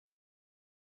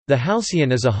The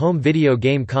Halcyon is a home video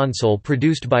game console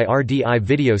produced by RDI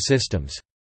Video Systems.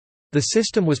 The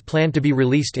system was planned to be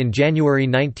released in January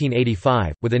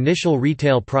 1985, with initial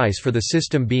retail price for the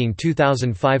system being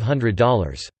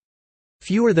 $2,500.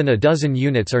 Fewer than a dozen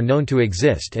units are known to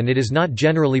exist, and it is not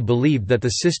generally believed that the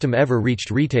system ever reached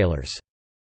retailers.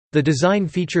 The design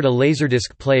featured a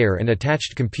Laserdisc player and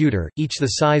attached computer, each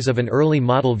the size of an early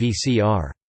model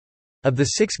VCR. Of the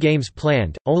 6 games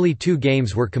planned, only 2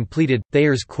 games were completed,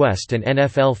 Thayer's Quest and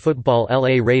NFL Football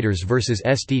LA Raiders vs.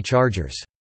 SD Chargers.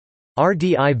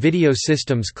 RDI Video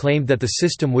Systems claimed that the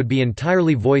system would be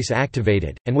entirely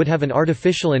voice-activated, and would have an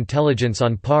artificial intelligence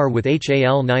on par with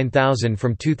HAL 9000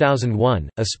 from 2001,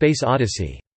 A Space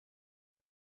Odyssey.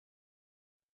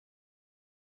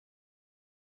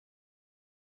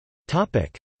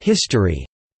 History.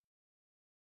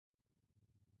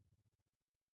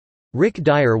 Rick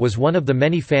Dyer was one of the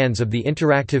many fans of the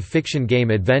interactive fiction game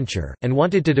Adventure, and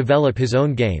wanted to develop his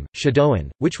own game,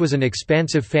 Shadowin, which was an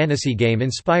expansive fantasy game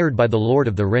inspired by The Lord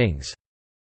of the Rings.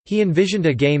 He envisioned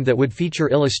a game that would feature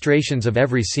illustrations of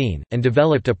every scene, and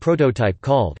developed a prototype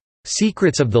called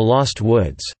Secrets of the Lost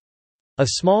Woods, a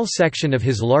small section of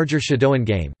his larger Shadowin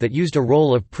game that used a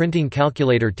roll of printing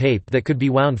calculator tape that could be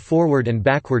wound forward and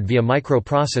backward via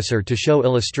microprocessor to show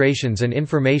illustrations and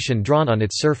information drawn on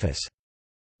its surface.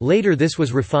 Later this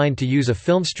was refined to use a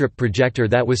filmstrip projector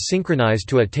that was synchronized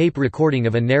to a tape recording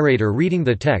of a narrator reading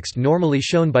the text normally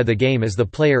shown by the game as the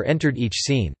player entered each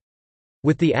scene.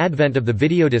 With the advent of the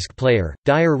videodisc player,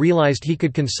 Dyer realized he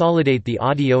could consolidate the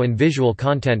audio and visual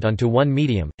content onto one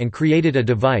medium, and created a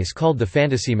device called the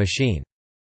Fantasy Machine.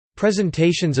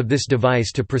 Presentations of this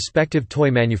device to prospective toy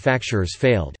manufacturers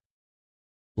failed.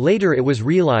 Later it was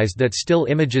realized that still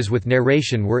images with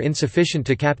narration were insufficient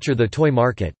to capture the toy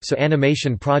market, so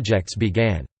animation projects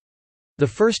began. The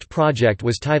first project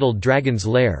was titled Dragon's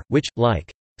Lair, which,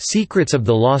 like Secrets of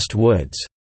the Lost Woods,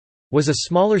 was a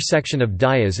smaller section of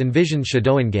Dyer's envisioned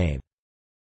Shadowin game.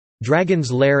 Dragon's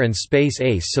Lair and Space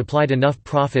Ace supplied enough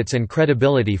profits and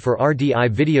credibility for RDI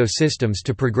Video Systems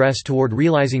to progress toward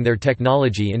realizing their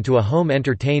technology into a home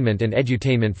entertainment and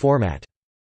edutainment format.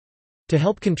 To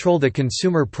help control the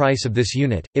consumer price of this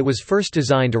unit, it was first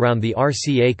designed around the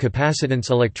RCA capacitance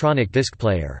electronic disc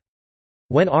player.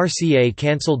 When RCA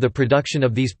cancelled the production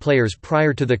of these players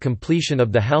prior to the completion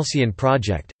of the Halcyon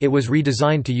project, it was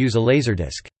redesigned to use a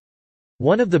Laserdisc.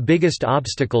 One of the biggest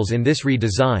obstacles in this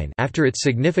redesign, after its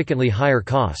significantly higher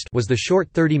cost, was the short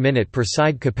 30-minute per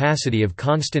side capacity of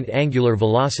constant angular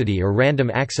velocity or random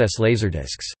access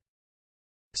Laserdiscs.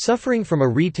 Suffering from a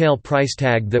retail price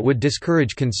tag that would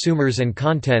discourage consumers and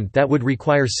content that would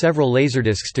require several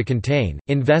Laserdiscs to contain,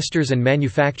 investors and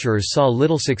manufacturers saw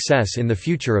little success in the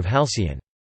future of Halcyon.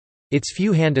 Its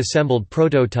few hand-assembled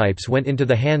prototypes went into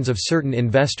the hands of certain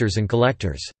investors and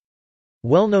collectors.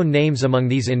 Well-known names among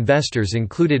these investors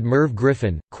included Merv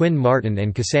Griffin, Quinn Martin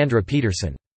and Cassandra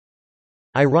Peterson.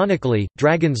 Ironically,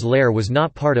 Dragon's Lair was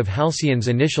not part of Halcyon's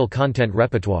initial content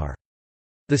repertoire.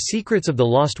 The Secrets of the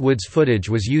Lost Woods footage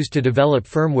was used to develop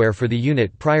firmware for the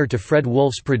unit prior to Fred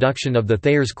Wolf's production of the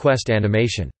Thayer's Quest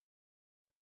animation.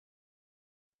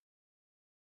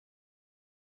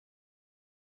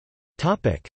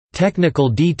 Technical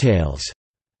details.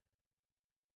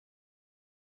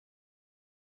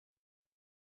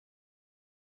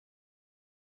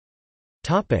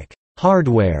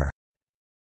 Hardware.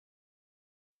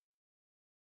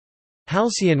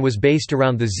 Halcyon was based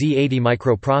around the Z80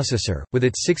 microprocessor, with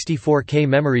its 64K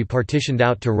memory partitioned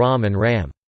out to ROM and RAM.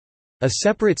 A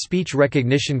separate speech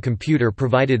recognition computer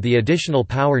provided the additional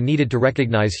power needed to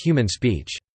recognize human speech.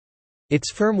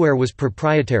 Its firmware was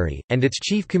proprietary, and its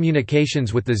chief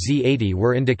communications with the Z80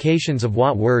 were indications of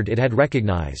what word it had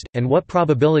recognized, and what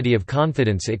probability of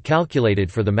confidence it calculated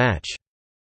for the match.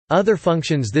 Other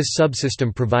functions this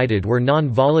subsystem provided were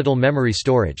non-volatile memory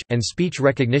storage, and speech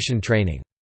recognition training.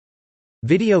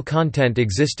 Video content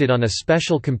existed on a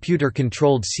special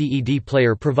computer-controlled CED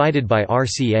player provided by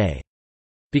RCA.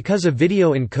 Because of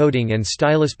video encoding and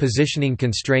stylus positioning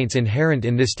constraints inherent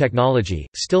in this technology,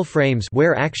 still frames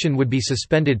where action would be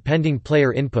suspended pending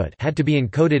player input had to be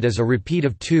encoded as a repeat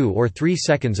of 2 or 3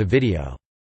 seconds of video.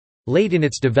 Late in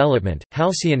its development,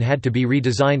 Halcyon had to be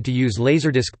redesigned to use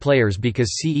Laserdisc players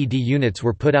because CED units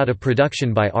were put out of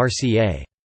production by RCA.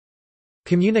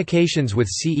 Communications with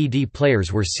CED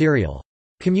players were serial.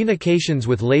 Communications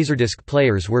with Laserdisc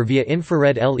players were via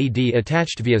infrared LED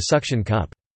attached via suction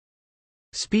cup.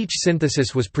 Speech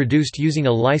synthesis was produced using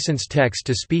a licensed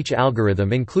text-to-speech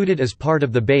algorithm included as part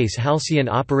of the base Halcyon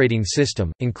operating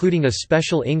system, including a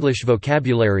special English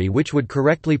vocabulary which would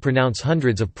correctly pronounce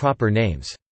hundreds of proper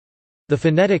names. The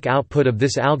phonetic output of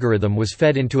this algorithm was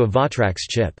fed into a Vatrax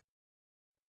chip.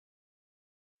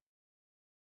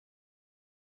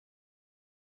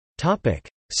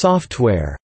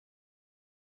 Software.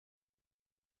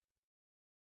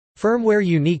 Firmware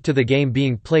unique to the game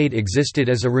being played existed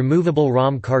as a removable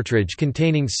ROM cartridge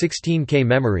containing 16K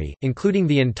memory, including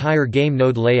the entire game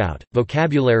node layout,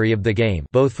 vocabulary of the game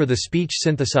both for the speech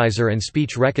synthesizer and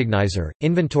speech recognizer,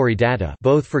 inventory data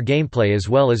both for gameplay as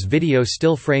well as video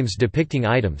still frames depicting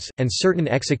items, and certain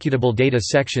executable data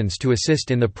sections to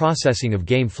assist in the processing of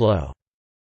game flow.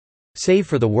 Save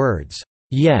for the words,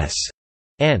 "yes"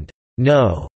 and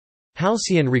 "no,"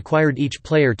 Halcyon required each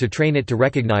player to train it to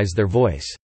recognize their voice.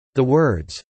 The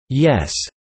words, "yes"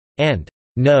 and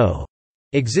 "no"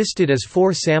 existed as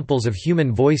 4 samples of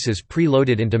human voices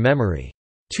pre-loaded into memory.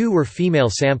 2 were female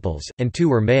samples, and 2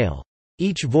 were male.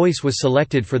 Each voice was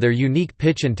selected for their unique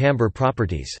pitch and timbre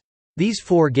properties. These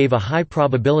 4 gave a high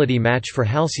probability match for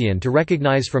Halcyon to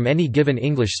recognize from any given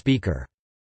English speaker.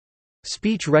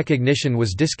 Speech recognition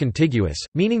was discontiguous,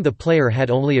 meaning the player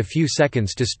had only a few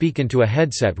seconds to speak into a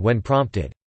headset when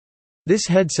prompted. This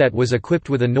headset was equipped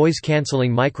with a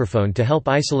noise-canceling microphone to help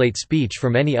isolate speech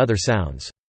from any other sounds.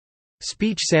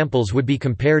 Speech samples would be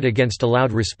compared against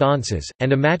allowed responses,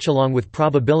 and a match along with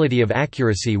probability of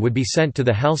accuracy would be sent to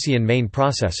the Halcyon main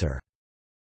processor.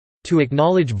 To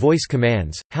acknowledge voice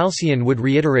commands, Halcyon would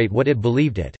reiterate what it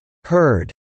believed it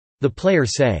heard the player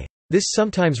say. This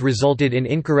sometimes resulted in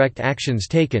incorrect actions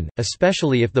taken,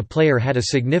 especially if the player had a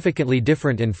significantly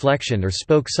different inflection or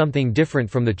spoke something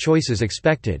different from the choices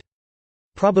expected.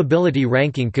 Probability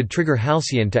ranking could trigger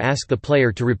Halcyon to ask the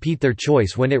player to repeat their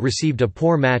choice when it received a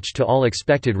poor match to all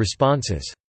expected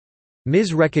responses.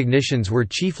 Mis-recognitions were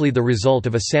chiefly the result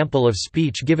of a sample of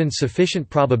speech given sufficient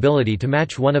probability to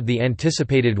match one of the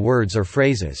anticipated words or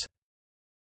phrases.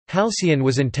 Halcyon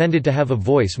was intended to have a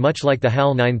voice much like the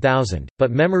HAL 9000,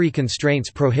 but memory constraints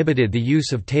prohibited the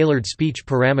use of tailored speech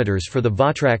parameters for the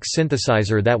Vatrax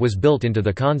synthesizer that was built into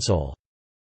the console.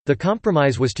 The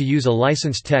compromise was to use a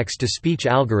licensed text-to-speech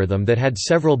algorithm that had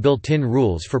several built-in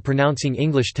rules for pronouncing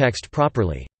English text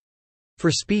properly. For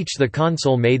speech, the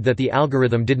console made that the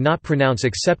algorithm did not pronounce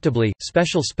acceptably.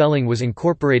 Special spelling was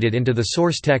incorporated into the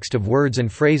source text of words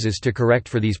and phrases to correct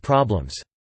for these problems.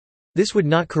 This would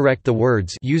not correct the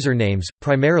words usernames,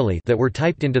 primarily that were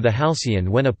typed into the Halcyon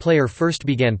when a player first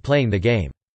began playing the game.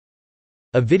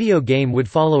 A video game would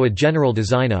follow a general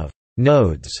design of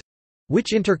nodes,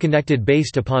 which interconnected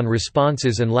based upon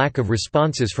responses and lack of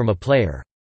responses from a player.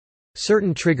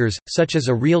 Certain triggers, such as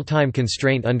a real-time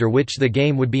constraint under which the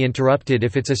game would be interrupted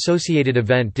if its associated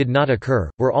event did not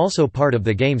occur, were also part of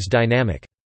the game's dynamic.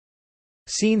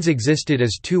 Scenes existed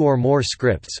as 2 or more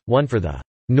scripts, one for the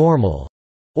normal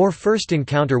or first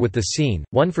encounter with the scene,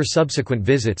 one for subsequent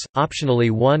visits,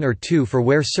 optionally 1 or 2 for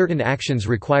where certain actions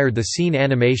required the scene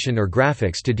animation or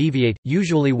graphics to deviate,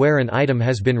 usually where an item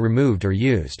has been removed or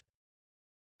used.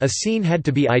 A scene had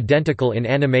to be identical in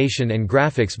animation and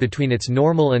graphics between its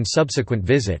normal and subsequent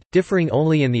visit, differing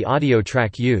only in the audio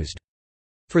track used.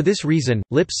 For this reason,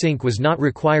 lip sync was not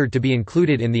required to be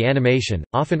included in the animation,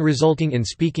 often resulting in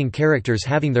speaking characters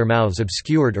having their mouths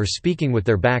obscured or speaking with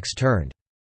their backs turned.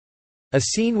 A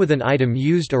scene with an item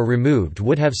used or removed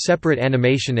would have separate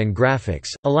animation and graphics,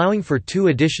 allowing for 2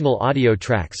 additional audio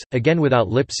tracks, again without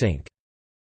lip sync.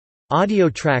 Audio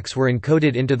tracks were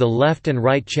encoded into the left and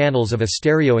right channels of a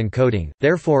stereo encoding,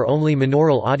 therefore only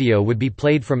monaural audio would be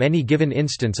played from any given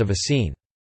instance of a scene.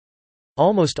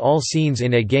 Almost all scenes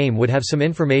in a game would have some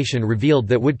information revealed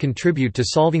that would contribute to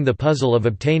solving the puzzle of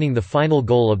obtaining the final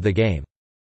goal of the game.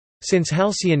 Since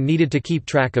Halcyon needed to keep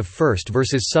track of first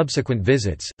versus subsequent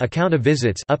visits, a count of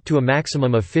visits up to a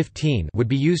maximum of 15 would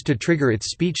be used to trigger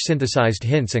its speech-synthesized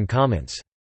hints and comments.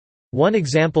 One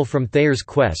example from Thayer's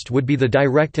Quest would be the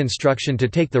direct instruction to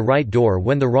take the right door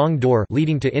when the wrong door,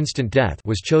 leading to instant death,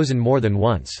 was chosen more than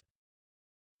once.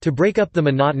 To break up the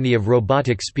monotony of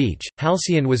robotic speech,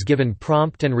 Halcyon was given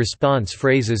prompt and response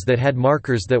phrases that had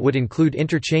markers that would include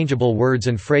interchangeable words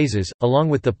and phrases, along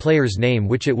with the player's name,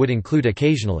 which it would include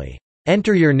occasionally,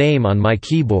 "Enter your name on my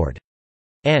keyboard,"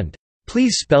 and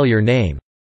 "Please spell your name,"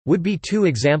 would be 2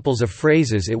 examples of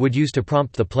phrases it would use to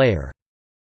prompt the player.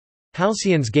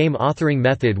 Halcyon's game authoring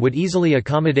method would easily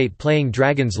accommodate playing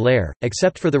Dragon's Lair,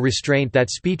 except for the restraint that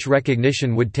speech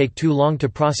recognition would take too long to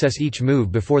process each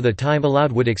move before the time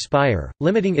allowed would expire,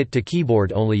 limiting it to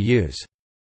keyboard-only use.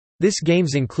 This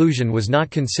game's inclusion was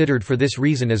not considered for this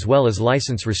reason, as well as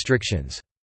license restrictions.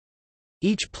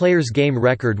 Each player's game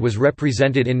record was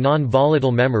represented in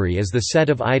non-volatile memory as the set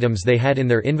of items they had in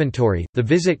their inventory, the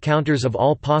visit counters of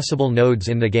all possible nodes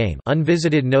in the game,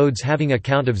 unvisited nodes having a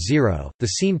count of 0, the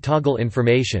scene toggle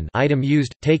information, item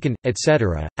used, taken,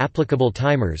 etc., applicable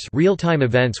timers, real-time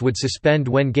events would suspend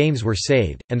when games were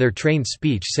saved, and their trained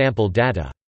speech sample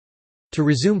data. To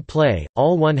resume play,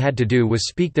 all one had to do was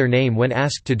speak their name when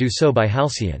asked to do so by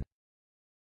Halcyon.